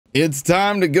It's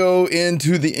time to go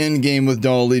into the end game with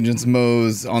Dahl Allegiance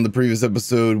Moze. On the previous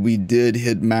episode, we did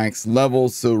hit max level.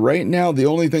 So right now, the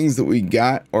only things that we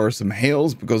got are some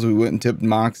hails because we went and tipped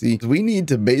Moxie. So we need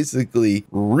to basically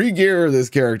re-gear this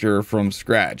character from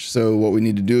scratch. So what we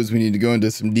need to do is we need to go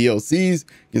into some DLCs,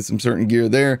 get some certain gear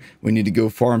there. We need to go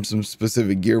farm some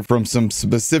specific gear from some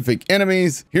specific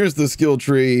enemies. Here's the skill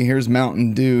tree. Here's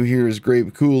Mountain Dew. Here's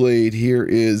Grape Kool-Aid. Here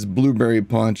is Blueberry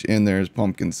Punch. And there's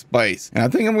Pumpkin Spice. And I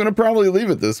think I'm going to probably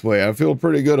leave it this way. I feel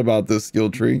pretty good about this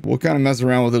skill tree. We'll kind of mess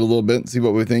around with it a little bit and see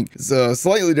what we think. It's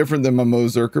slightly different than my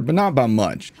Mozerker, but not by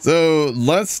much. So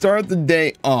let's start the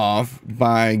day off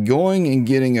by going and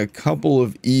getting a couple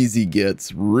of easy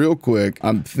gets real quick.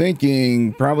 I'm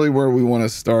thinking probably where we want to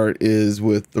start is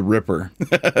with the Ripper.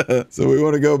 So we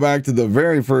want to go back to the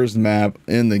very first map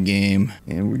in the game,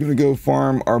 and we're going to go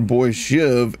farm our boy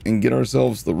Shiv and get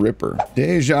ourselves the Ripper.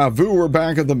 Deja vu, we're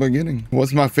back at the beginning.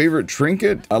 What's my favorite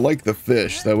trinket? I like the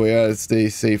fish. That way I stay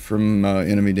safe from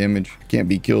enemy damage. Can't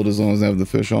be killed as long as I have the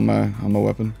fish on my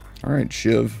weapon. All right,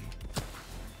 Shiv.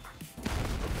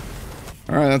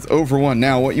 All right, that's 0 for 1.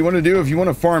 Now, what you want to do if you want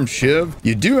to farm Shiv,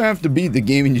 you do have to beat the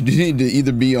game, and you do need to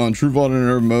either be on True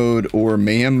Vulture mode or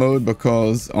Mayhem mode,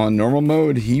 because on normal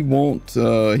mode he won't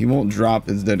drop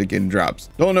his dedicated drops.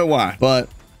 Don't know why, but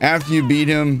after you beat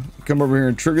him, come over here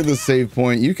and trigger the save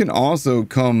point. You can also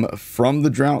come from the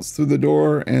droughts through the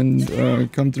door and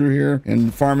come through here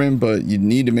and farm him, but you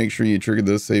need to make sure you trigger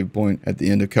the save point at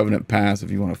the end of Covenant Pass if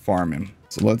you want to farm him.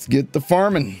 So let's get the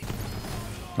farming.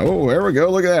 Oh, there we go.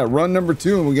 Look at that. Run number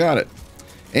 2 and we got it.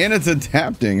 And it's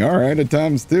adapting. All right, at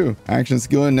 ×2. Action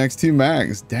skill in next 2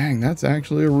 mags. Dang, that's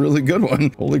actually a really good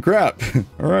one. Holy crap.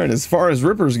 All right, as far as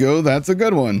Rippers go, that's a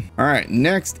good one. All right,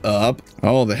 next up.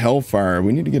 Oh, the Hellfire.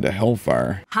 We need to get a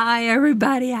Hellfire. Hi,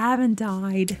 everybody. I haven't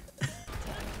died.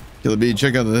 Killer Bee,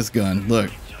 check out this gun.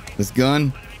 Look, this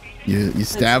gun, you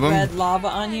stab him. Red lava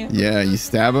on you? Yeah, you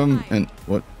stab him and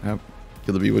what happened?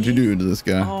 Killer Bee, what'd you do to this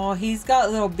guy? Oh, he's got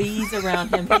little bees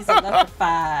around him. He's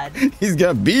electrified. He's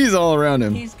got bees all around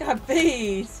him. He's got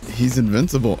bees. He's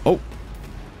invincible. Oh. Is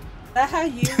that how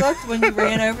you looked when you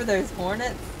ran over those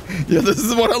hornets? Yeah, this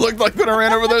is what I looked like when I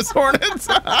ran over those hornets.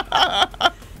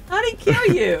 How'd he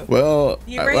kill you? Well,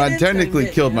 I technically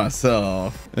killed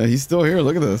myself. He's still here.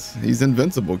 Look at this. He's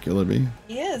invincible, Killer Bee.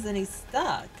 He is, and he's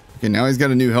stuck. Okay, now he's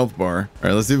got a new health bar. All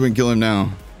right, let's see if we can kill him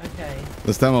now. Okay.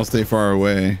 This time I'll stay far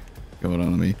away. Hold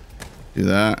on, let me do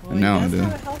that. Well, and now I do. do.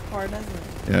 Have a health bar, doesn't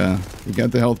it? Yeah, he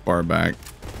got the health bar back.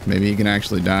 Maybe he can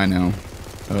actually die now.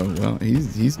 Oh, well,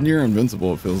 he's near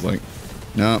invincible, it feels like.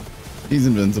 No, he's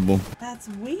invincible. That's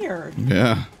weird.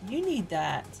 Yeah. You need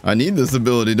that. I need this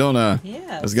ability, don't I?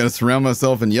 Yeah. I just got to surround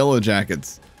myself in yellow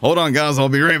jackets. Hold on, guys. I'll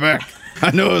be right back.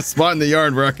 I know a spot in the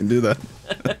yard where I can do that.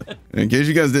 In case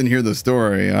you guys didn't hear the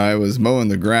story, I was mowing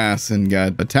the grass and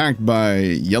got attacked by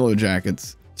yellow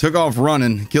jackets. Took off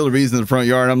running. Killer Bees in the front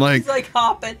yard. I'm like... He's like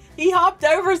hopping. He hopped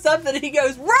over something and he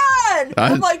goes, run!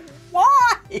 I'm like,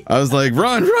 why? I was like,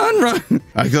 run, run, run.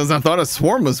 Because I thought a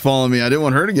swarm was following me. I didn't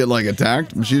want her to get like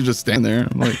attacked. She was just standing there.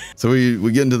 I'm like, so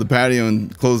we get into the patio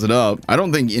and close it up. I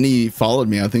don't think any followed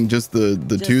me. I think just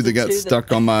the two that got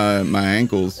stuck on my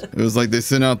ankles. It was like they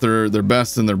sent out their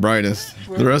best and their brightest.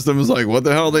 The rest of them was like, what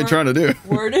the hell are they trying to do?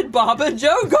 Where did Bob and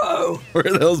Joe go? Where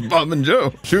the hell's Bob and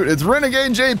Joe? Shoot, it's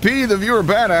Renegade JP, the viewer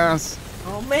badass.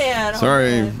 Oh man.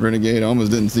 Sorry, oh, man. Renegade. I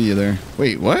almost didn't see you there.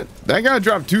 Wait, what? That guy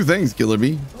dropped 2 things, Killer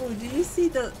Bee. Oh, do you see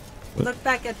the... Look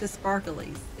back at the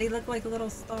sparklies. They look like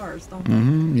little stars, don't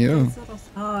they? Yeah.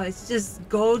 Oh, it's just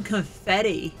gold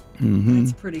confetti.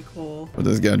 That's pretty cool. What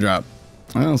this guy dropped?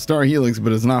 Well, Star Helix,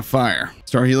 but it's not fire.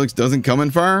 Star Helix doesn't come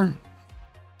in fire?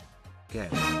 Yeah.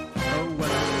 Oh, well,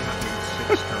 it happened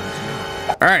 6 times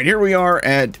now. All right, here we are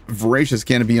at Voracious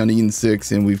Canopy on Eden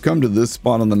 6, and we've come to this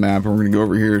spot on the map, and we're going to go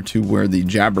over here to where the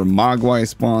Jabber Mogwai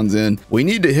spawns in. We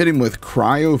need to hit him with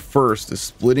Cryo first to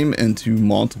split him into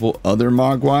multiple other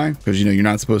Mogwai, because, you know, you're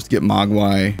not supposed to get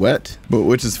Mogwai wet, but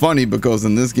which is funny because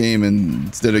in this game,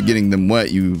 instead of getting them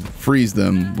wet, you freeze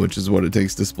them, which is what it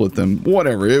takes to split them.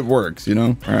 Whatever, it works, you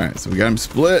know? All right, so we got him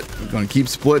split. We're going to keep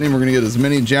splitting him. We're going to get as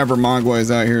many Jabber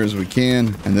Mogwais out here as we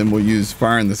can, and then we'll use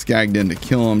Fire in the Skagden to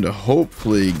kill him to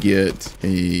hopefully get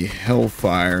a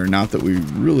Hellfire. Not that we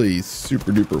really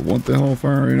super duper want the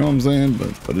Hellfire, you know what I'm saying?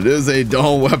 But it is a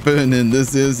Dahl weapon, and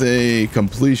this is a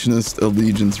completionist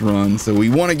allegiance run, so we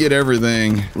want to get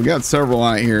everything. We got several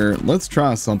out here. Let's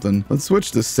try something. Let's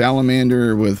switch to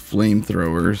Salamander with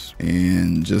flamethrowers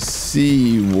and just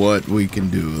see what we can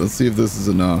do. Let's see if this is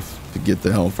enough to get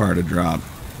the Hellfire to drop.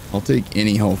 I'll take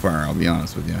any Hellfire, I'll be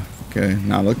honest with you. Okay,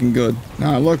 not looking good.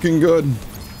 Not looking good.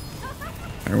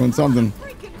 Everyone something.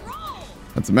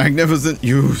 That's magnificent,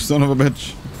 you son of a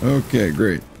bitch. Okay,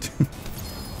 great.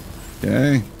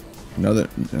 Okay. Another.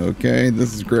 Okay,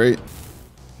 this is great.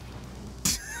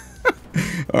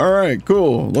 All right,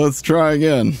 cool. Let's try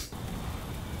again.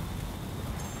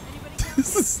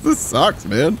 This sucks,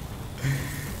 man.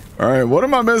 All right, what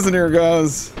am I missing here,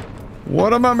 guys?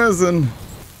 What am I missing?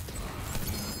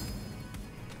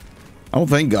 Oh,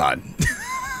 thank God.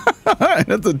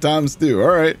 That's a times 2. All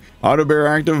right. Auto bear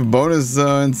active, bonus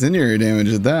incendiary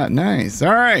damage at that. Nice.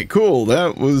 All right, cool.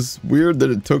 That was weird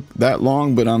that it took that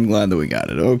long, but I'm glad that we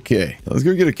got it. Okay. Let's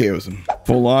go get a Chaosin.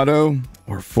 Full auto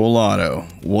or full auto?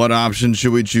 What option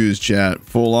should we choose, chat?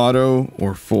 Full auto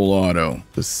or full auto?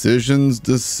 Decisions.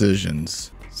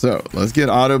 So let's get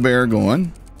auto bear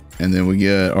going. And then we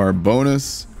get our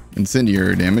bonus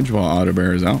incendiary damage while auto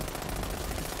bear is out.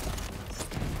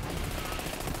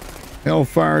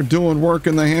 Hellfire doing work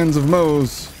in the hands of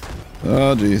Moze.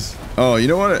 Oh, geez. Oh, you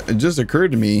know what? It just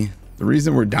occurred to me. The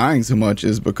reason we're dying so much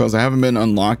is because I haven't been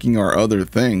unlocking our other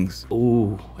things.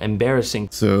 Ooh, embarrassing.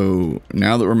 So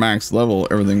now that we're max level,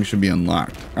 everything should be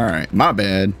unlocked. All right, my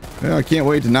bad. Well, I can't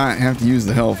wait to not have to use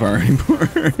the Hellfire anymore.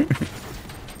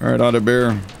 All right, Auto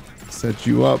Bear, set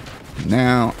you up.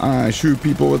 Now I shoot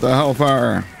people with the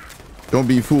Hellfire. Don't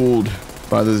be fooled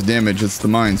by this damage. It's the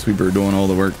Minesweeper doing all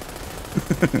the work.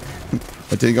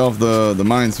 I take off the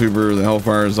Minesweeper, the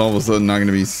Hellfire is all of a sudden not going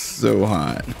to be so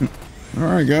hot. All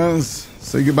right, guys,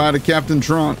 say goodbye to Captain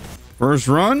Trunk. First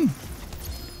run.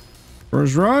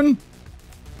 First run.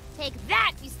 Take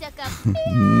that, you stuck up.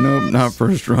 Nope, not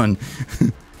first run.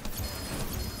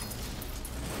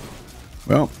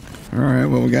 Well, all right.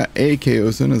 Well, we got a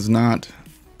Chaosin. It's not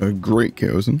a great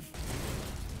Chaosin.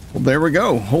 Well, there we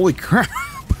go. Holy crap.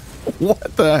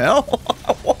 What the hell?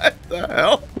 What the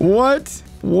hell? What?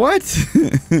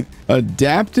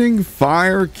 Adapting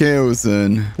fire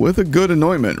Chaosin with a good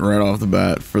anointment right off the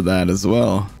bat for that as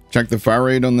well. Check the fire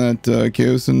rate on that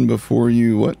Chaosin before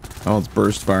you what? Oh, it's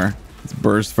burst fire. It's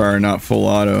burst fire, not full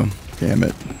auto. Damn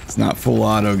it. It's not full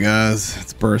auto, guys.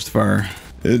 It's burst fire.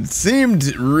 It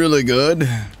seemed really good.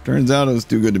 Turns out it was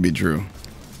too good to be true.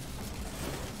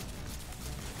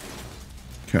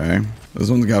 Okay. This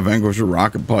one's got Vanquish with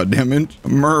rocket pod damage.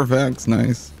 Murphax,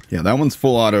 nice. Yeah, that one's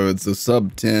full auto. It's a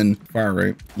sub 10 fire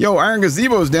rate. Yo, Iron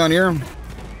Gazebo's down here.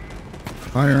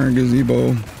 Hi, Iron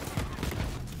Gazebo.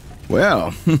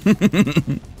 Well.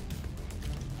 Too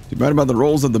bad about the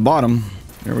rolls at the bottom.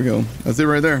 There we go. That's it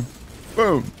right there.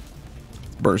 Boom.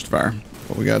 Burst fire.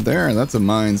 What we got there? That's a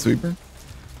Minesweeper.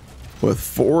 With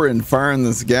 4 and firing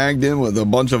the Skagged in with a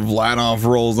bunch of Vladoff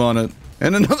rolls on it.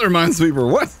 And another Minesweeper.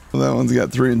 What? Well, that one's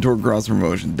got 3 and torque cross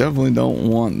promotion. Definitely don't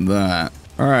want that.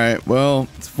 All right. Well,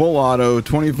 it's full auto,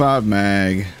 25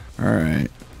 mag. All right.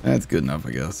 That's good enough,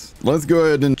 I guess. Let's go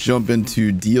ahead and jump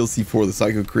into DLC for the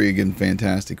Psycho Krieg and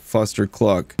Fantastic Fuster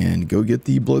Cluck and go get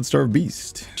the Bloodstarved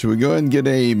Beast. Should we go ahead and get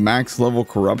a max level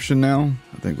corruption now?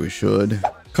 I think we should.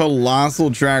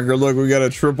 Colossal Tracker. Look, we got a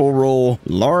triple roll.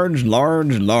 Large,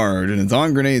 and it's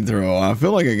on grenade throw. I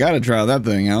feel like I got to try that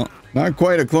thing out. Not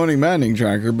quite a cloning maddening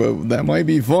tracker, but that might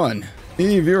be fun.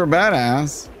 Hey, if you're a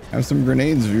badass, have some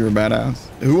grenades if you're a badass.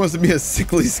 Who wants to be a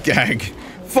sickly skag?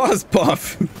 Fuzz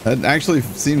Puff. That actually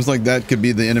seems like that could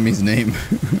be the enemy's name.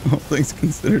 All things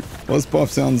considered. Fuzz Puff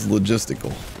sounds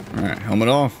logistical. All right, helmet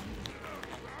off.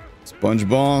 Sponge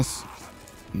Boss.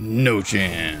 No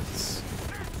chance.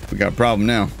 We got a problem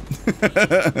now.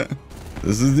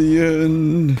 This is the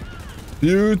end.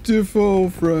 Beautiful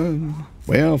friend.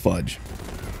 Well, fudge.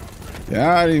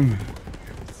 Got him.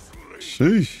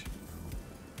 Sheesh.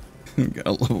 Got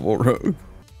a lovable rogue.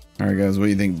 All right, guys, what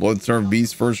do you think? Bloodstarved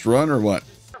Beast first run or what?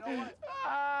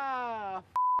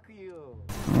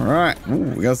 All right. Ooh,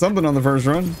 we got something on the first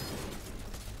run.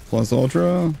 Plus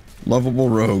Ultra. Lovable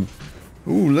rogue.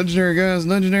 Ooh, legendary, guys.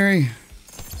 Legendary.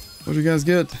 What'd you guys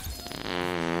get?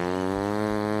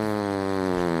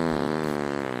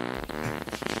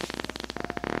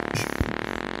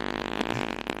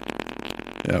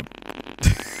 Yep.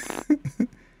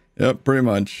 Yep, pretty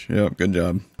much. Yep, good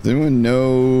job. Does anyone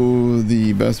know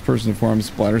the best person to farm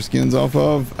splatter skins off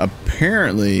of?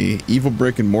 Apparently, Evil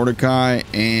Brick and Mordecai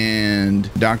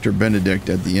and Dr. Benedict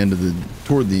at the end of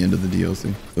toward the end of the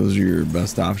DLC. Those are your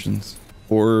best options.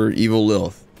 Or Evil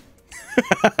Lilith.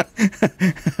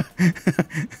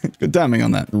 Good timing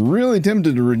on that. Really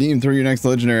tempted to redeem throw your next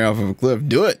legendary off of a cliff.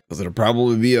 Do it, because it'll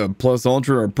probably be a plus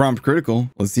ultra or prompt critical.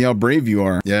 Let's see how brave you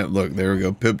are. Yeah, look, there we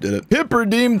go. Pip did it. Pip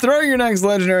redeem throw your next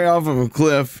legendary off of a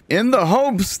cliff in the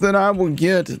hopes that I will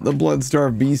get the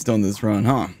Bloodstarved Beast on this run,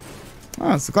 huh?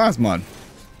 Ah, it's a class mod.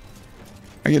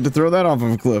 I get to throw that off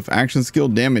of a cliff. Action skill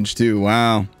damage too.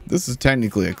 Wow. This is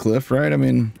technically a cliff, right? I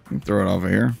mean, throw it off of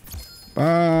here.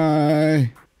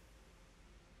 Bye.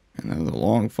 And that was a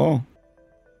long fall.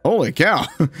 Holy cow.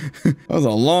 That was a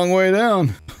long way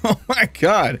down. Oh my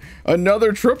God.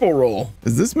 Another triple roll.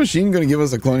 Is this machine going to give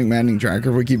us a cloning maddening tracker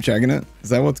if we keep checking it?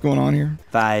 Is that what's going on here?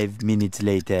 5 minutes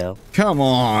later. Come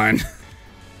on.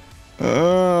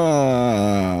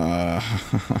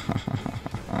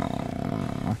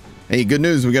 Hey, good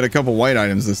news. We got a couple white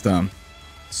items this time.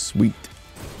 Sweet.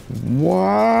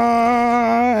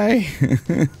 Why?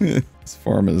 This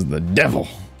farm is the devil.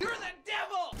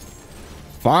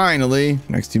 Finally,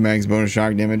 next 2 mags bonus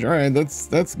shock damage. All right,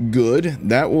 that's good.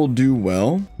 That will do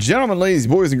well. Gentlemen, ladies,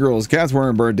 boys and girls, cats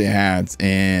wearing birthday hats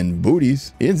and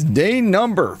booties. It's day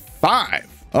number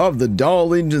 5 of the Dahl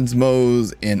Allegiance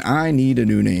Moze, and I need a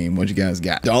new name. What you guys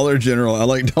got? Dollar General. I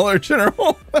like Dollar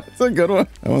General. That's a good one.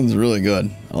 That one's really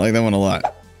good. I like that one a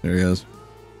lot. There he is.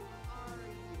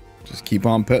 Just keep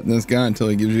on petting this guy until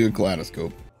he gives you a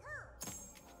kaleidoscope.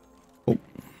 Oh,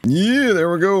 yeah, there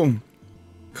we go.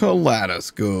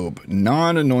 Kaleidoscope.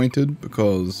 Non-anointed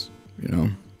because, you know.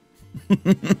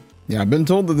 Yeah, I've been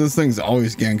told that this thing's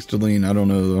always gangster lean. I don't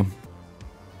know though.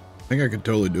 I think I could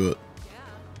totally do it.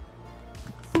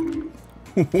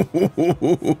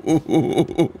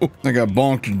 I got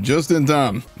bonked just in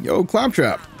time. Yo,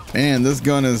 Claptrap. Man, this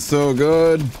gun is so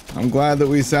good. I'm glad that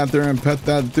we sat there and pet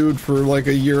that dude for like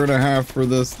a year and a half for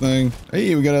this thing.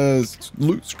 Hey, we got a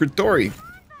loot scriptory.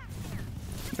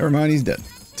 Never mind, he's dead.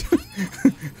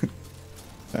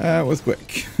 That was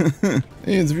quick. Hey,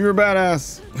 if you're a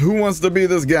badass, who wants to be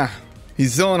this guy?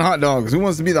 He's selling hot dogs. Who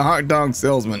wants to be the hot dog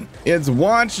salesman? It's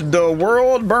Watch the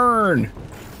World Burn.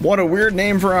 What a weird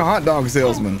name for a hot dog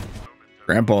salesman.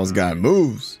 Grandpa's got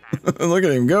moves. Look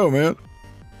at him go, man.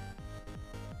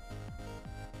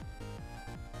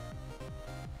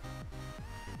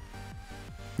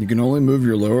 You can only move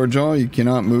your lower jaw. You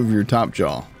cannot move your top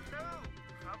jaw.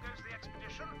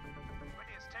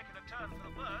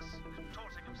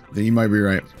 You might be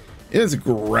right. It's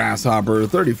Grasshopper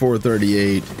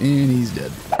 3438 and he's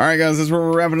dead. All right, guys, that's where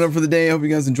we're wrapping it up for the day. I hope you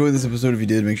guys enjoyed this episode. If you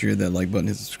did, make sure you hit that like button,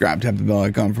 hit subscribe, tap the bell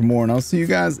icon for more, and I'll see you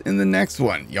guys in the next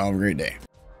one. Y'all have a great day.